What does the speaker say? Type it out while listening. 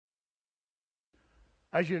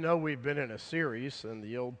As you know, we've been in a series in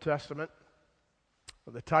the Old Testament.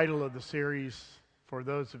 The title of the series, for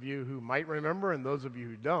those of you who might remember and those of you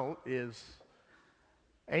who don't, is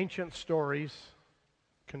Ancient Stories,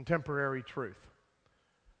 Contemporary Truth.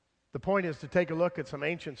 The point is to take a look at some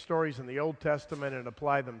ancient stories in the Old Testament and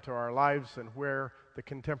apply them to our lives and where the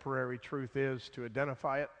contemporary truth is to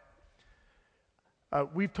identify it.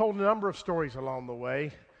 We've told a number of stories along the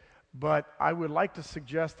way, but I would like to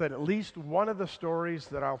suggest that at least one of the stories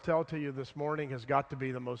that I'll tell to you this morning has got to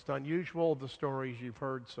be the most unusual of the stories you've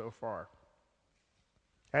heard so far.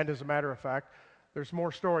 And as a matter of fact, there's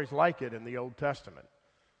more stories like it in the Old Testament,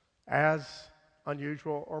 as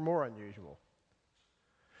unusual or more unusual.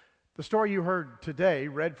 The story you heard today,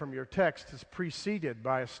 read from your text, is preceded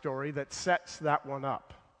by a story that sets that one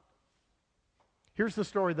up. Here's the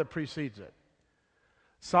story that precedes it.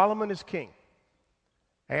 Solomon is king,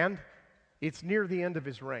 and it's near the end of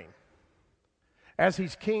his reign. As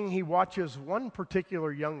he's king, he watches one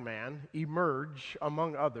particular young man emerge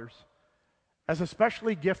among others as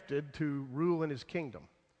especially gifted to rule in his kingdom.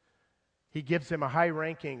 He gives him a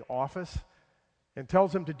high-ranking office and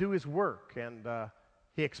tells him to do his work, and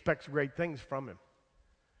he expects great things from him.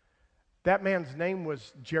 That man's name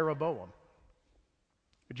was Jeroboam.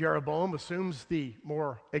 Jeroboam assumes the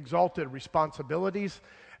more exalted responsibilities,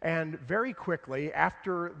 and very quickly,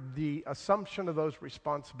 after the assumption of those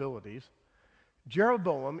responsibilities,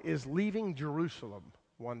 Jeroboam is leaving Jerusalem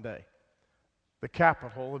one day, the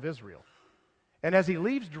capital of Israel. And as he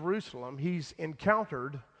leaves Jerusalem, he's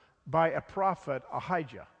encountered by a prophet,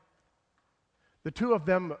 Ahijah. The two of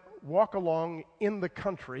them walk along in the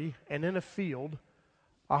country and in a field.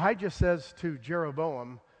 Ahijah says to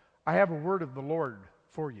Jeroboam, "I have a word of the Lord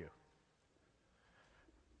for you."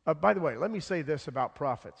 By the way, let me say this about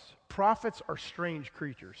prophets. Prophets are strange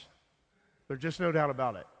creatures. There's just no doubt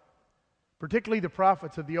about it. Particularly the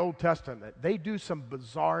prophets of the Old Testament. They do some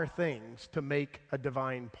bizarre things to make a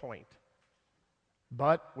divine point.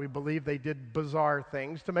 But we believe they did bizarre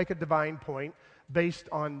things to make a divine point based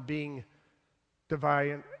on being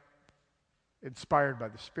divine, inspired by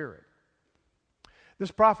the Spirit.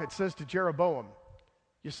 This prophet says to Jeroboam,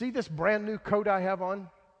 "You see this brand new coat I have on?"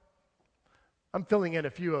 I'm filling in a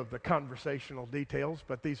few of the conversational details,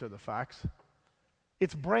 but these are the facts.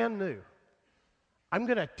 It's brand new. I'm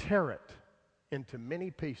going to tear it into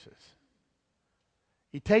many pieces.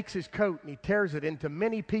 He takes his coat and he tears it into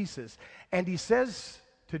many pieces, and he says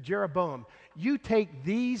to Jeroboam, "You take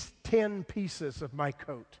these 10 pieces of my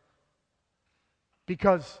coat,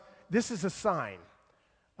 because this is a sign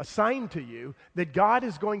to you that God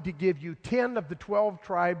is going to give you 10 of the 12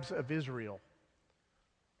 tribes of Israel.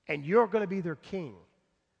 And you're going to be their king.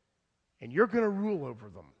 And you're going to rule over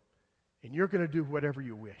them. And you're going to do whatever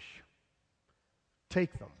you wish.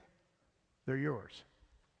 Take them. They're yours."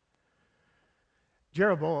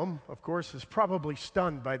 Jeroboam, of course, is probably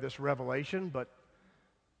stunned by this revelation, but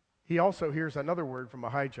he also hears another word from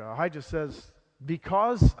Ahijah. Ahijah says,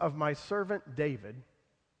 "Because of my servant David,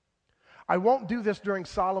 I won't do this during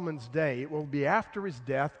Solomon's day. It will be after his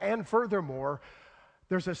death. And furthermore,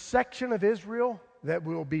 there's a section of Israel that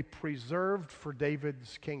will be preserved for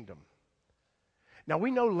David's kingdom." Now,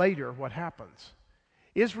 we know later what happens.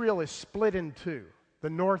 Israel is split in two, the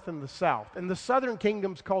north and the south. And the southern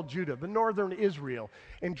kingdom's called Judah, the northern Israel.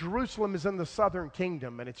 And Jerusalem is in the southern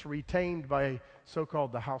kingdom, and it's retained by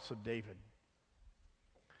so-called the house of David.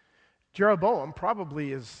 Jeroboam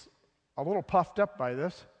probably is a little puffed up by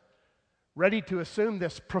this, ready to assume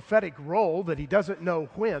this prophetic role that he doesn't know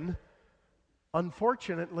when.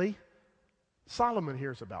 Unfortunately, Solomon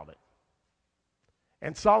hears about it.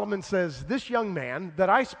 And Solomon says, "This young man that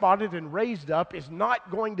I spotted and raised up is not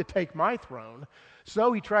going to take my throne."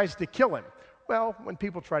 So he tries to kill him. Well, when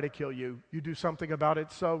people try to kill you, you do something about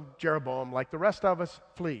it. So Jeroboam, like the rest of us,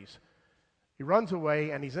 flees. He runs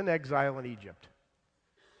away, and he's in exile in Egypt.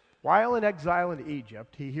 While in exile in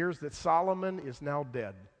Egypt, he hears that Solomon is now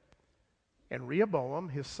dead. And Rehoboam,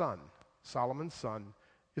 his son, Solomon's son,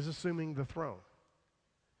 is assuming the throne.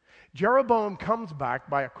 Jeroboam comes back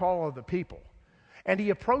by a call of the people, and he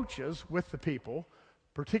approaches with the people,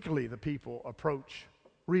 particularly the people approach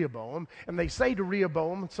Rehoboam, and they say to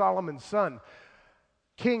Rehoboam, Solomon's son,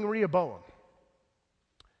 "King Rehoboam,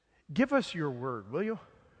 give us your word, will you?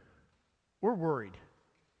 We're worried.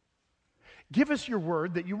 Give us your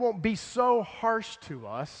word that you won't be so harsh to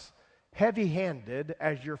us, heavy-handed,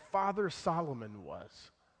 as your father Solomon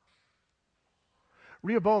was."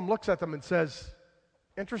 Rehoboam looks at them and says,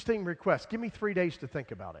 "Interesting request. Give me 3 days to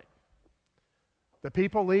think about it." The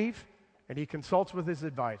people leave, and he consults with his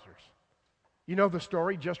advisors. You know the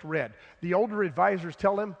story, just read. The older advisors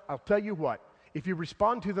tell him, "I'll tell you what, If you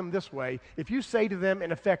respond to them this way, if you say to them,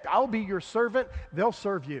 in effect, I'll be your servant, they'll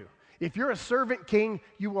serve you. If you're a servant king,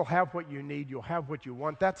 you will have what you need. You'll have what you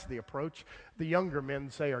want. That's the approach. The younger men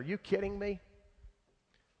say, are you kidding me?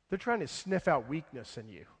 They're trying to sniff out weakness in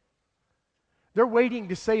you. They're waiting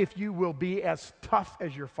to say if you will be as tough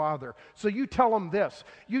as your father. So you tell them this.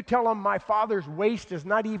 You tell them my father's waist is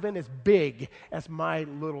not even as big as my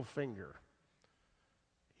little finger.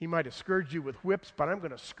 He might have scourged you with whips, but I'm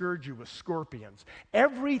going to scourge you with scorpions.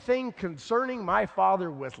 Everything concerning my father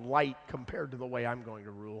was light compared to the way I'm going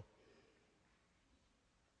to rule.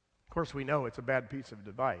 Of course, we know it's a bad piece of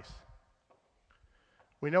advice.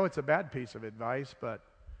 We know it's a bad piece of advice, but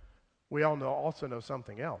we all also know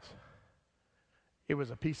something else. It was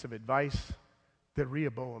a piece of advice that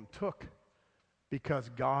Rehoboam took because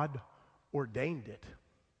God ordained it.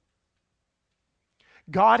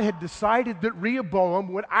 God had decided that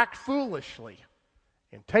Rehoboam would act foolishly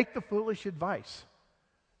and take the foolish advice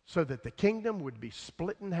so that the kingdom would be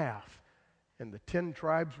split in half and the 10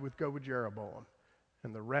 tribes would go with Jeroboam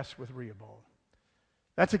and the rest with Rehoboam.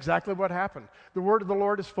 That's exactly what happened. The word of the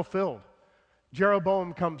Lord is fulfilled.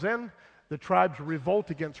 Jeroboam comes in, the tribes revolt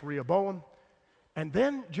against Rehoboam, and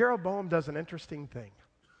then Jeroboam does an interesting thing.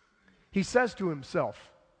 He says to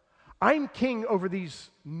himself, I'm king over these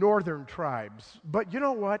northern tribes, but you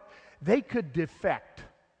know what? They could defect.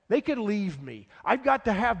 They could leave me. I've got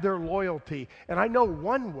to have their loyalty, and I know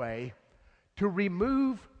one way to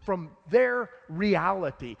remove from their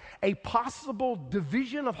reality a possible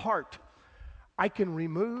division of heart. I can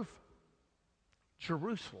remove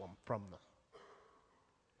Jerusalem from them.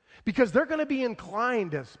 Because they're going to be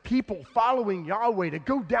inclined as people following Yahweh to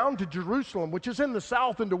go down to Jerusalem, which is in the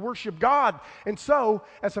south, and to worship God. And so,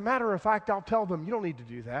 as a matter of fact, I'll tell them, you don't need to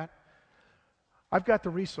do that. I've got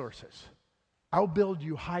the resources. I'll build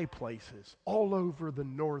you high places all over the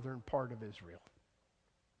northern part of Israel.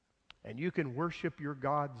 And you can worship your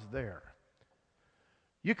gods there.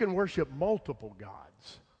 You can worship multiple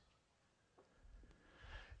gods.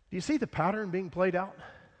 Do you see the pattern being played out?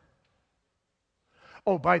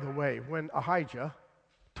 Oh, by the way, when Ahijah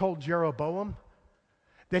told Jeroboam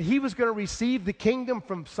that he was going to receive the kingdom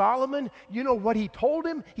from Solomon, you know what he told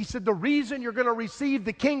him? He said, the reason you're going to receive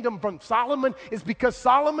the kingdom from Solomon is because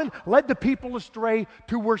Solomon led the people astray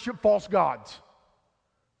to worship false gods.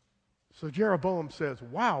 So Jeroboam says,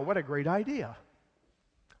 wow, what a great idea.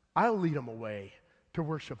 I'll lead them away to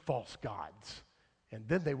worship false gods, and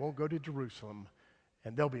then they won't go to Jerusalem,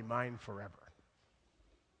 and they'll be mine forever.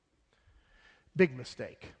 Big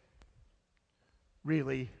mistake.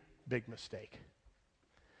 Really big mistake.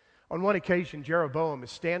 On one occasion, Jeroboam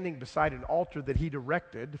is standing beside an altar that he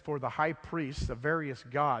directed for the high priests of various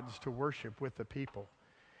gods to worship with the people.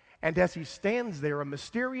 And as he stands there, a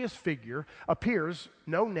mysterious figure appears,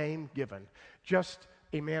 no name given, just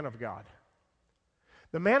a man of God.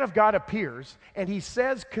 The man of God appears, and he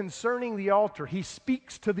says concerning the altar, he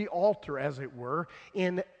speaks to the altar, as it were,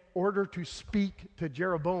 in order to speak to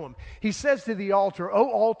Jeroboam. He says to the altar, O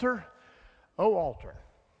altar,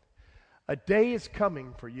 a day is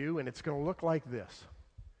coming for you, and it's going to look like this.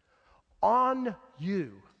 On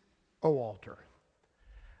you, O altar,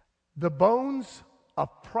 the bones of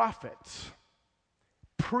prophets,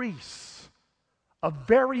 priests of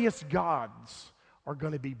various gods are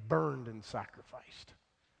going to be burned and sacrificed.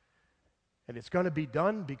 And it's going to be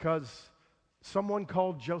done because someone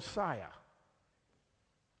called Josiah,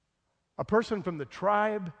 a person from the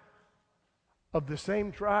tribe of the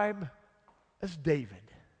same tribe as David,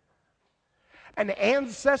 an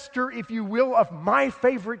ancestor, if you will, of my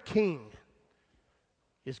favorite king,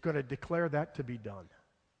 is going to declare that to be done.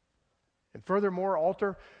 And furthermore,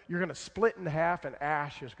 altar, you're going to split in half, and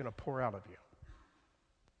ash is going to pour out of you.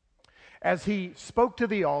 As he spoke to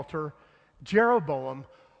the altar, Jeroboam,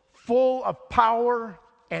 full of power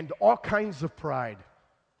and all kinds of pride,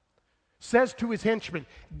 says to his henchmen,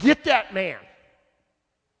 get that man.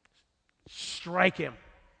 Strike him.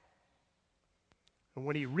 And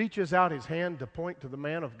when he reaches out his hand to point to the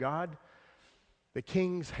man of God, the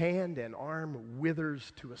king's hand and arm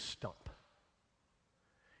withers to a stump.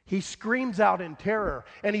 He screams out in terror,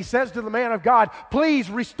 and he says to the man of God, please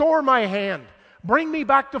restore my hand. Bring me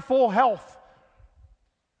back to full health.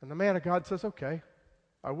 And the man of God says, okay,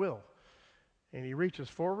 I will. And he reaches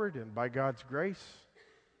forward, and by God's grace,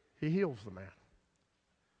 he heals the man.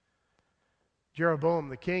 Jeroboam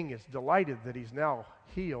the king is delighted that he's now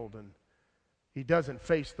healed, and he doesn't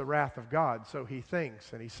face the wrath of God, so he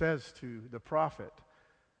thinks, and he says to the prophet,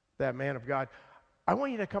 that man of God, I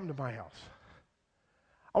want you to come to my house.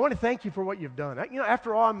 I want to thank you for what you've done.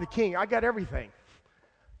 After all, I'm the king. I got everything.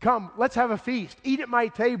 Come, let's have a feast. Eat at my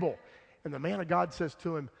table. And the man of God says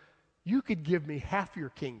to him, you could give me half your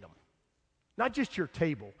kingdom. Not just your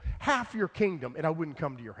table, half your kingdom, and I wouldn't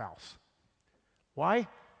come to your house. Why?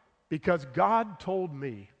 Because God told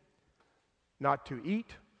me not to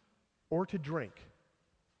eat or to drink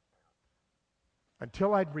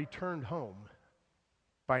until I'd returned home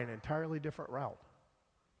by an entirely different route.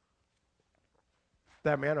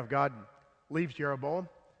 That man of God leaves Jeroboam,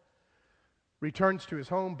 returns to his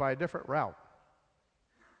home by a different route.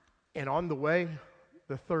 And on the way,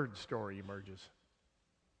 the third story emerges.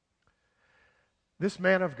 This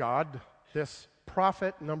man of God, this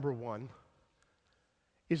prophet number one,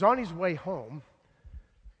 is on his way home,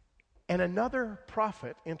 and another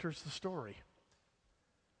prophet enters the story.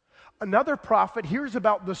 Another prophet hears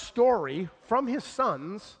about the story from his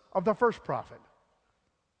sons of the first prophet.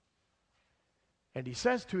 And he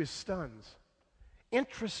says to his sons,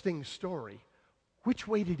 interesting story, which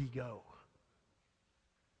way did he go?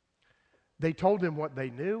 They told him what they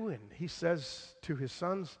knew, and he says to his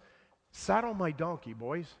sons, saddle my donkey,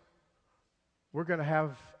 boys. We're going to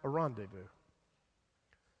have a rendezvous.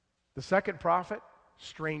 The second prophet,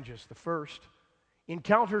 strange as the first,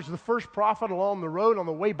 encounters the first prophet along the road on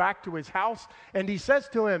the way back to his house, and he says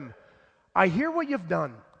to him, I hear what you've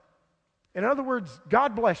done. In other words,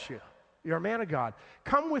 God bless you. You're a man of God.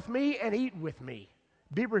 Come with me and eat with me.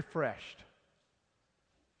 Be refreshed.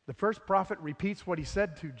 The first prophet repeats what he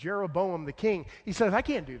said to Jeroboam the king. He says, I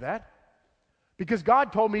can't do that because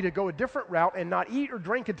God told me to go a different route and not eat or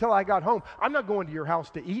drink until I got home. I'm not going to your house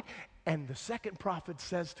to eat. And the second prophet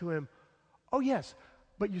says to him, oh yes,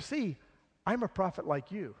 but you see, I'm a prophet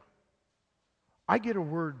like you. I get a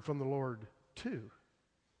word from the Lord too.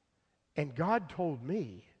 And God told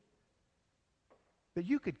me that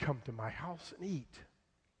you could come to my house and eat.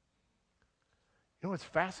 You know what's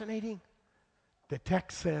fascinating? The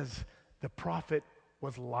text says the prophet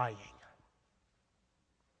was lying.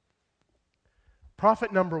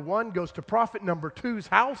 Prophet number one goes to prophet number two's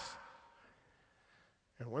house.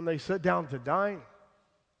 And when they sit down to dine,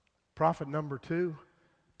 prophet number two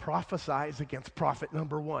prophesies against prophet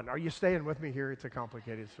number one. Are you staying with me here? It's a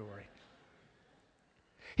complicated story.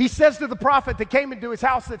 He says to the prophet that came into his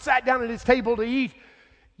house, that sat down at his table to eat,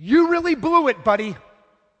 you really blew it, buddy.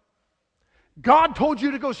 God told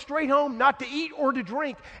you to go straight home, not to eat or to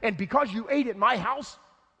drink. And because you ate at my house,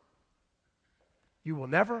 you will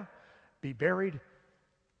never be buried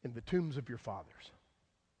in the tombs of your fathers.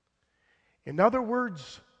 In other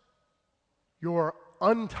words, your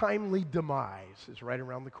untimely demise is right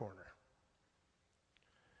around the corner.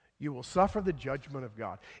 You will suffer the judgment of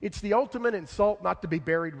God. It's the ultimate insult not to be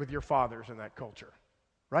buried with your fathers in that culture,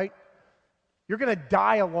 right? You're going to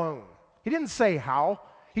die alone. He didn't say how.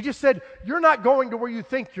 He just said, you're not going to where you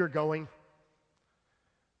think you're going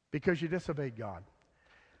because you disobeyed God.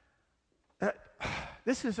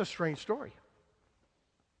 This is a strange story.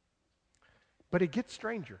 But it gets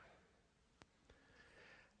stranger.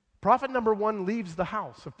 Prophet number one leaves the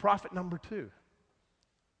house of prophet number two,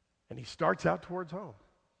 and he starts out towards home.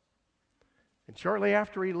 And shortly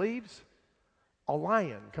after he leaves, a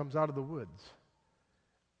lion comes out of the woods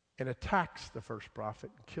and attacks the first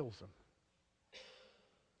prophet and kills him.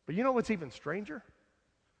 But you know what's even stranger?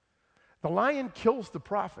 The lion kills the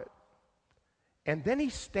prophet, and then he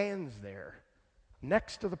stands there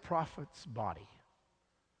next to the prophet's body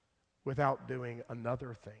without doing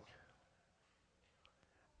another thing.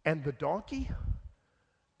 And the donkey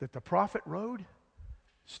that the prophet rode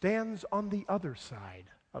stands on the other side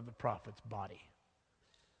of the prophet's body,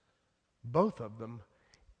 both of them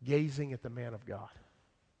gazing at the man of God.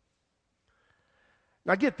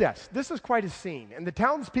 Now get this. This is quite a scene, and the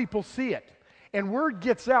townspeople see it, and word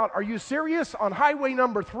gets out. Are you serious? On highway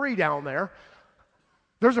number 3 down there,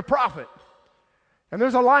 there's a prophet, and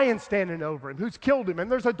there's a lion standing over him who's killed him,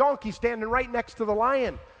 and there's a donkey standing right next to the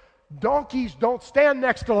lion. Donkeys don't stand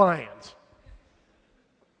next to lions.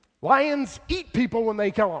 Lions eat people when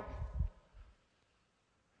they kill them.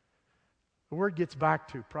 The word gets back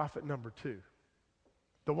to prophet number 2,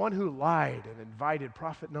 the one who lied and invited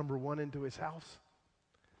prophet number 1 into his house.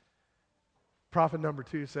 Prophet number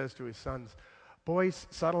 2 says to his sons, boys,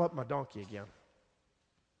 saddle up my donkey again.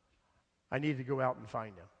 I need to go out and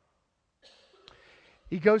find him.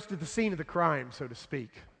 He goes to the scene of the crime, so to speak,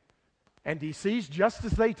 and he sees, just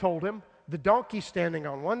as they told him, the donkey standing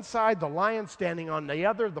on one side, the lion standing on the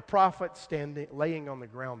other, the prophet laying on the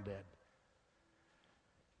ground dead.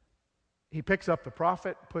 He picks up the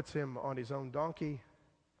prophet, puts him on his own donkey,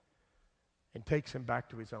 and takes him back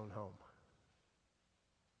to his own home.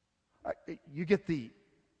 You get the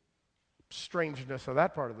strangeness of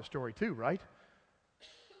that part of the story too, right?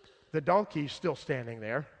 The donkey's still standing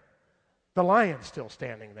there. The lion's still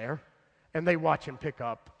standing there, and they watch him pick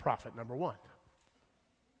up prophet number one.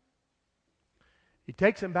 He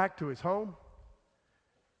takes him back to his home,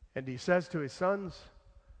 and he says to his sons,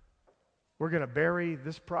 we're going to bury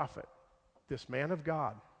this prophet, this man of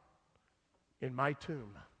God, in my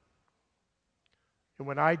tomb. And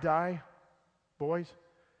when I die, boys,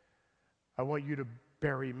 I want you to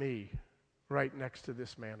bury me right next to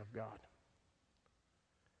this man of God.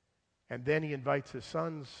 And then he invites his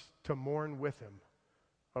sons to mourn with him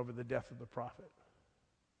over the death of the prophet.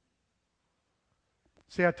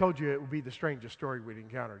 See, I told you it would be the strangest story we'd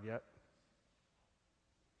encountered yet.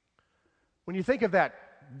 When you think of that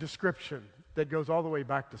description that goes all the way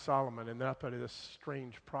back to Solomon and up to this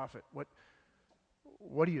strange prophet,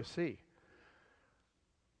 what do you see?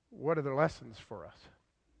 What are the lessons for us?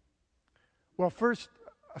 Well, first,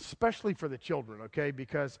 especially for the children, okay,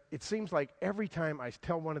 because it seems like every time I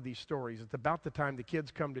tell one of these stories, it's about the time the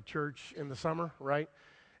kids come to church in the summer, right?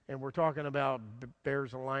 And we're talking about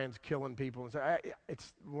bears and lions killing people.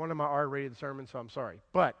 It's one of my R-rated sermons, so I'm sorry.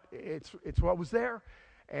 But it's what was there.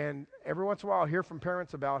 And every once in a while I'll hear from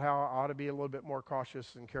parents about how I ought to be a little bit more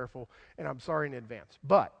cautious and careful, and I'm sorry in advance.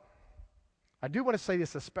 But I do want to say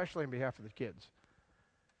this especially on behalf of the kids.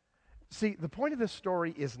 See, the point of this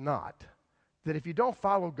story is not that if you don't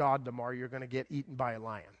follow God tomorrow, you're going to get eaten by a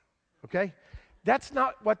lion, okay? That's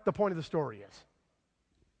not what the point of the story is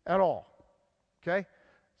at all, okay?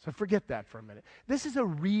 So forget that for a minute. This is a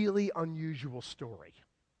really unusual story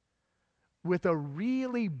with a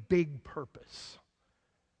really big purpose.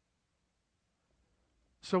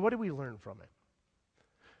 So what do we learn from it?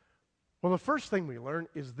 Well, the first thing we learn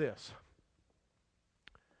is this.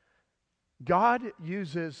 God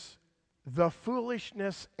uses the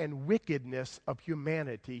foolishness and wickedness of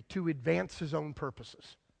humanity to advance his own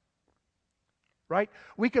purposes. Right?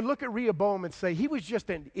 We could look at Rehoboam and say he was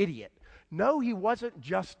just an idiot. No, he wasn't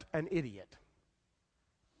just an idiot.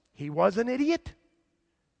 He was an idiot,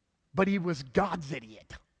 but he was God's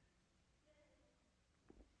idiot.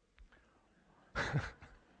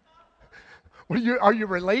 Are you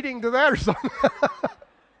relating to that or something?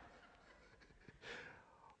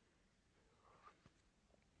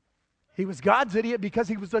 He was God's idiot because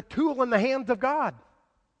he was a tool in the hands of God.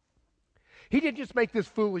 He didn't just make this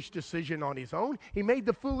foolish decision on his own. He made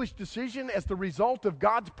the foolish decision as the result of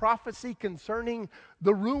God's prophecy concerning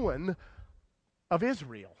the ruin of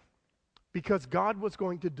Israel. Because God was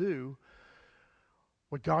going to do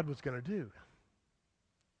what God was going to do.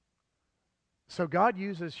 So God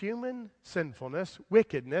uses human sinfulness,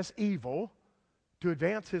 wickedness, evil, to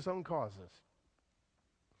advance his own causes.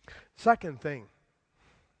 Second thing,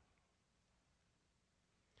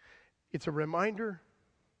 it's a reminder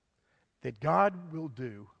that God will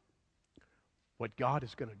do what God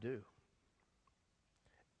is going to do.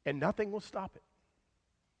 And nothing will stop it.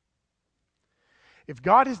 If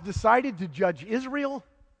God has decided to judge Israel,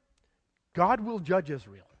 God will judge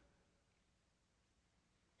Israel.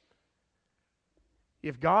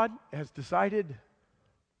 If God has decided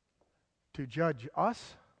to judge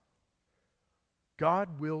us,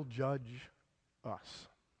 God will judge us.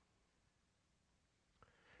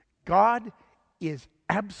 God is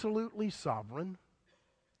absolutely sovereign,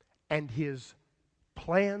 and his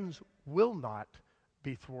plans will not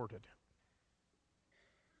be thwarted.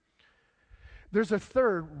 There's a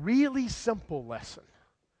third really simple lesson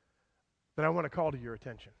that I want to call to your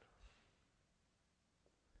attention.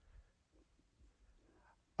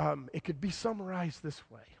 It could be summarized this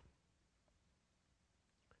way.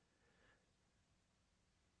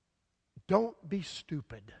 Don't be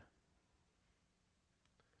stupid.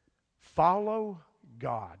 Follow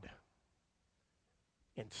God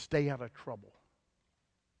and stay out of trouble.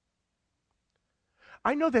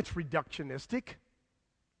 I know that's reductionistic,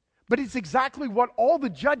 but it's exactly what all the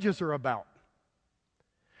judges are about.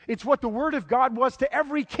 It's what the Word of God was to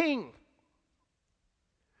every king.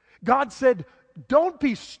 God said, don't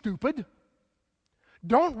be stupid.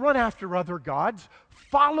 Don't run after other gods.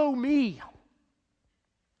 Follow me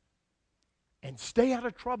and stay out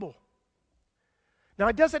of trouble. Now,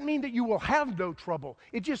 it doesn't mean that you will have no trouble.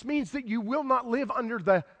 It just means that you will not live under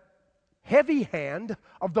the heavy hand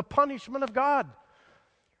of the punishment of God.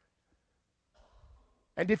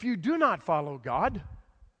 And if you do not follow God,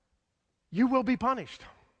 you will be punished.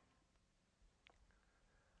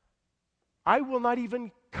 I will not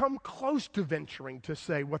even come close to venturing to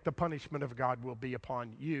say what the punishment of God will be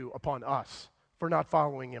upon you, upon us, for not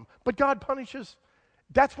following him. But God punishes.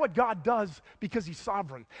 That's what God does because he's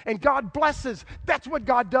sovereign. And God blesses. That's what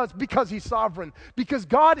God does because he's sovereign. Because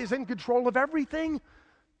God is in control of everything.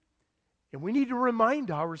 And we need to remind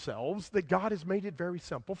ourselves that God has made it very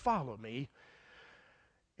simple. Follow me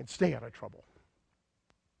and stay out of trouble.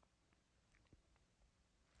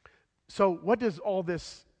 So what does all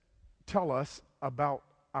this tell us about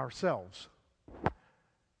ourselves?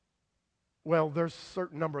 Well, there's a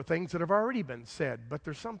certain number of things that have already been said, but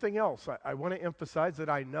there's something else I want to emphasize that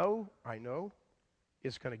I know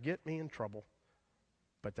is going to get me in trouble,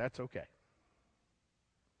 but that's okay.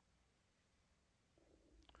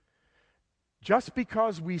 Just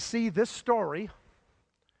because we see this story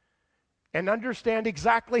and understand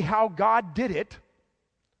exactly how God did it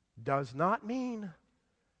does not mean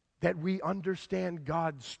that we understand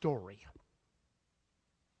God's story.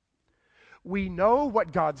 We know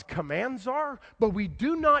what God's commands are, but we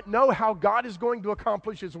do not know how God is going to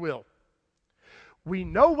accomplish His will. We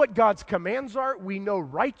know what God's commands are. We know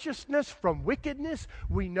righteousness from wickedness.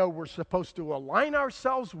 We know we're supposed to align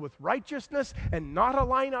ourselves with righteousness and not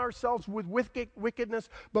align ourselves with wickedness,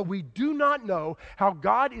 but we do not know how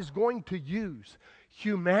God is going to use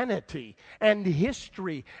humanity and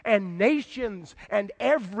history and nations and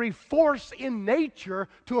every force in nature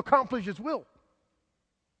to accomplish His will.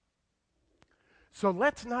 So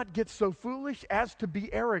let's not get so foolish as to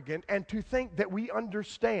be arrogant and to think that we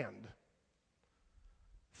understand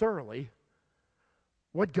thoroughly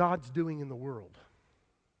what God's doing in the world.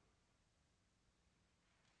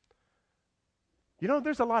 You know,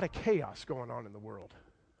 there's a lot of chaos going on in the world.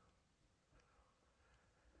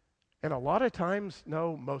 And a lot of times,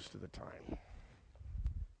 no, most of the time,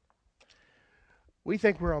 we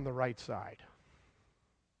think we're on the right side.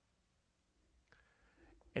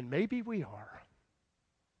 And maybe we are.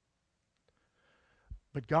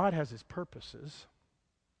 But God has His purposes,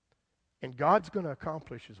 and God's going to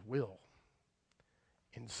accomplish His will.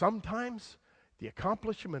 And sometimes the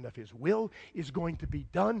accomplishment of His will is going to be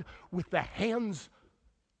done with the hands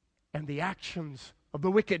and the actions of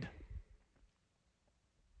the wicked.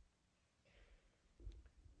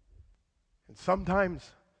 And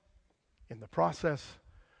sometimes in the process,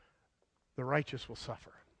 the righteous will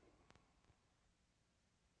suffer.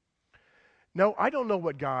 No, I don't know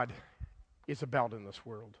what God is about in this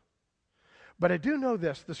world. But I do know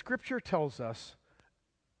this. The Scripture tells us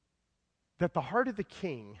that the heart of the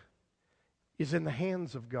king is in the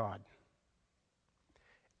hands of God.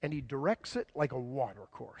 And He directs it like a water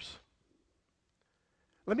course.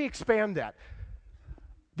 Let me expand that.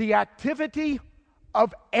 The activity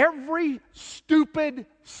of every stupid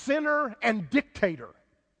sinner and dictator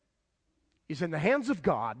is in the hands of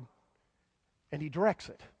God, and He directs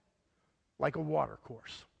it like a water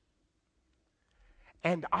course.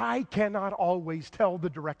 And I cannot always tell the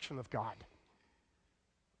direction of God.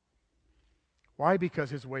 Why? Because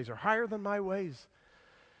His ways are higher than my ways.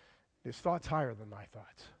 His thoughts higher than my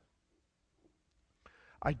thoughts.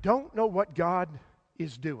 I don't know what God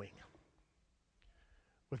is doing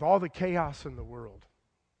with all the chaos in the world.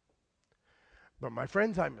 But my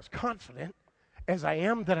friends, I'm as confident as I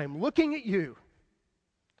am that I'm looking at you,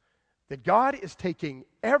 that God is taking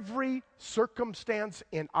every circumstance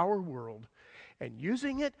in our world and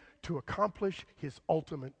using it to accomplish His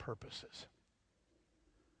ultimate purposes.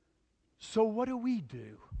 So what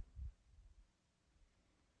do?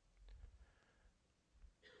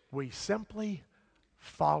 We simply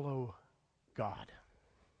follow God.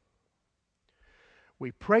 We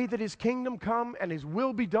pray that His kingdom come and His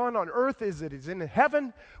will be done on earth as it is in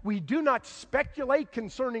heaven. We do not speculate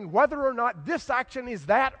concerning whether or not this action is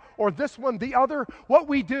that or this one the other. What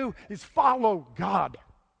we do is follow God.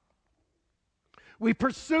 We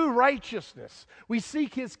pursue righteousness. We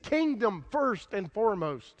seek His kingdom first and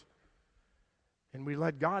foremost. And we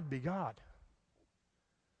let God be God.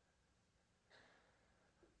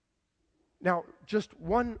 Now, just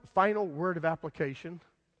one final word of application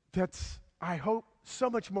that's, I hope,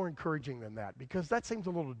 so much more encouraging than that, because that seems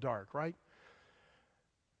a little dark, right?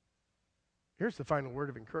 Here's the final word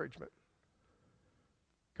of encouragement.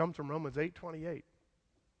 It comes from Romans 8:28.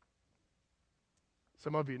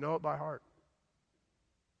 Some of you know it by heart.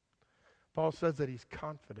 Paul says that he's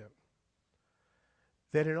confident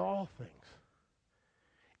that in all things,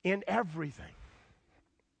 in everything,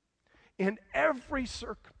 in every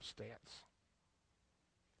circumstance,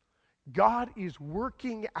 God is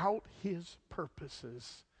working out His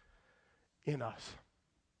purposes in us.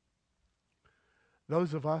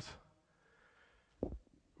 Those of us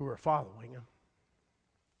who are following Him.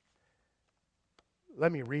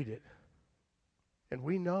 Let me read it. And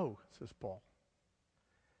we know, says Paul,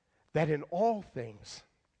 that in all things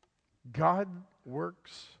God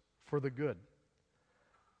works for the good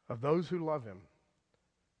of those who love Him,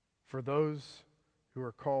 for those who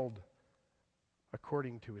are called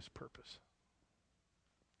according to his purpose.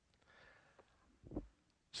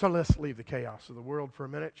 So let's leave the chaos of the world for a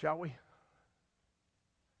minute, shall we?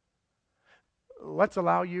 Let's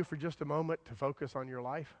allow you for just a moment to focus on your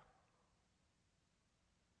life.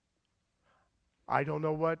 I don't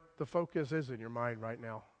know what the focus is in your mind right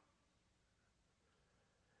now.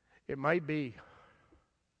 It might be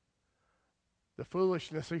the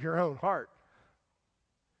foolishness of your own heart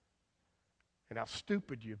and how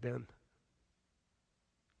stupid you've been.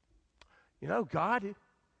 You know, God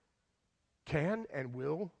can and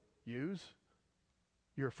will use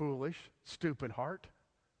your foolish, stupid heart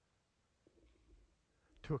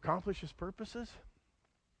to accomplish his purposes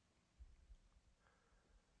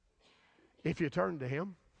if you turn to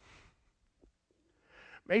him.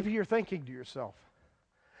 Maybe you're thinking to yourself,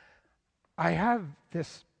 I have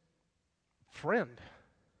this friend,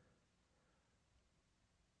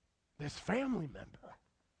 this family member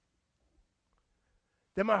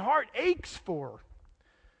that my heart aches for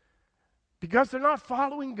because they're not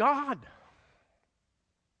following God.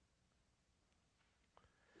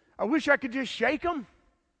 I wish I could just shake them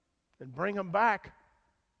and bring them back.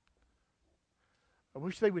 I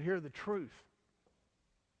wish they would hear the truth.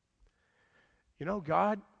 You know,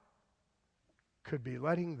 God could be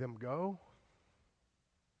letting them go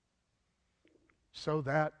so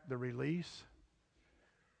that the release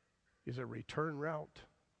is a return route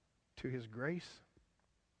to his grace.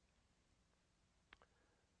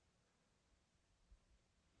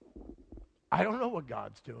 I don't know what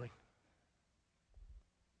God's doing,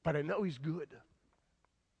 but I know he's good.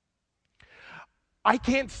 I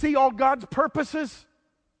can't see all God's purposes,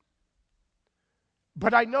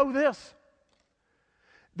 but I know this,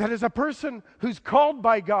 that as a person who's called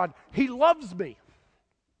by God, he loves me.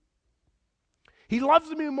 He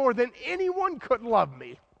loves me more than anyone could love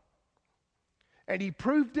me. And he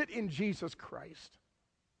proved it in Jesus Christ.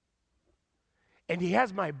 And he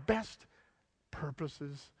has my best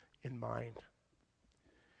purposes in mind.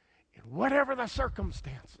 And whatever the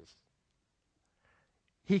circumstances,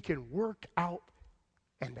 he can work out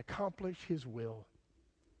and accomplish his will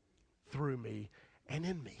through me and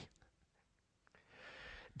in me.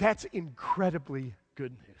 That's incredibly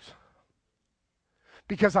good news.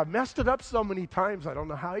 Because I've messed it up so many times, I don't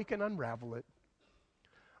know how he can unravel it.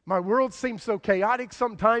 My world seems so chaotic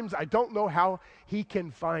sometimes, I don't know how he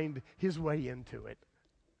can find his way into it.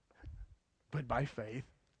 But by faith,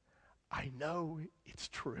 I know it's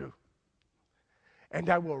true. And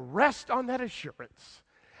I will rest on that assurance,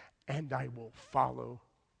 and I will follow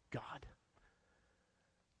God.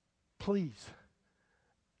 Please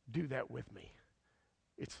do that with me.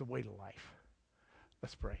 It's the way to life.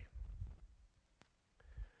 Let's pray.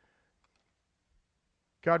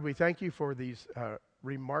 God, we thank you for these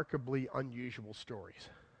remarkably unusual stories.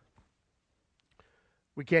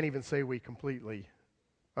 We can't even say we completely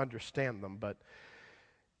understand them, but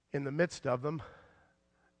in the midst of them,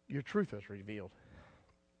 your truth is revealed.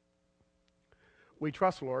 We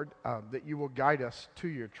trust, Lord, that you will guide us to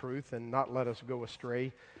your truth and not let us go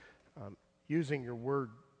astray, using your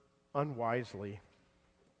word unwisely.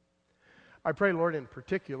 I pray, Lord, in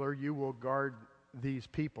particular, you will guard these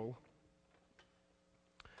people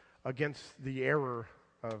against the error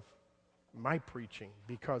of my preaching,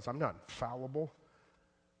 because I'm not infallible.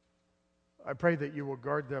 I pray that you will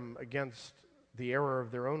guard them against the error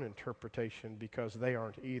of their own interpretation, because they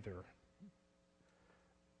aren't either.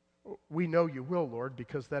 We know you will, Lord,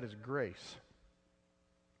 because that is grace.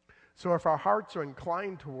 So if our hearts are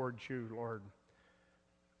inclined towards you, Lord,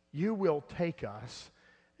 you will take us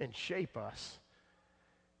and shape us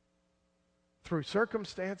through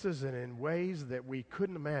circumstances and in ways that we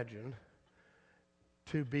couldn't imagine,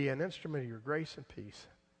 to be an instrument of your grace and peace.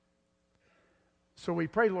 So we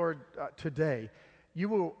pray, Lord, today, you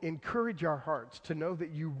will encourage our hearts to know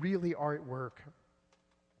that you really are at work.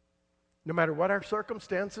 No matter what our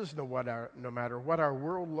circumstances, no matter what our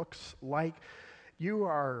world looks like, you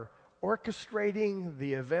are orchestrating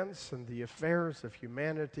the events and the affairs of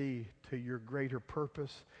humanity to your greater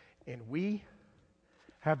purpose, and we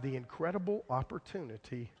have the incredible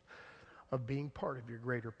opportunity of being part of your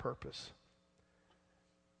greater purpose.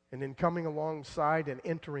 And in coming alongside and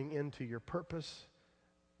entering into your purpose,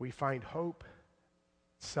 we find hope,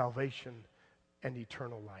 salvation, and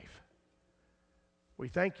eternal life. We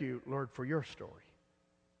thank you, Lord, for your story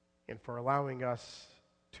and for allowing us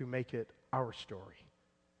to make it our story.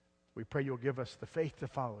 We pray you'll give us the faith to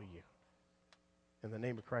follow you. In the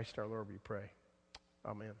name of Christ our Lord we pray.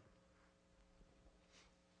 Amen.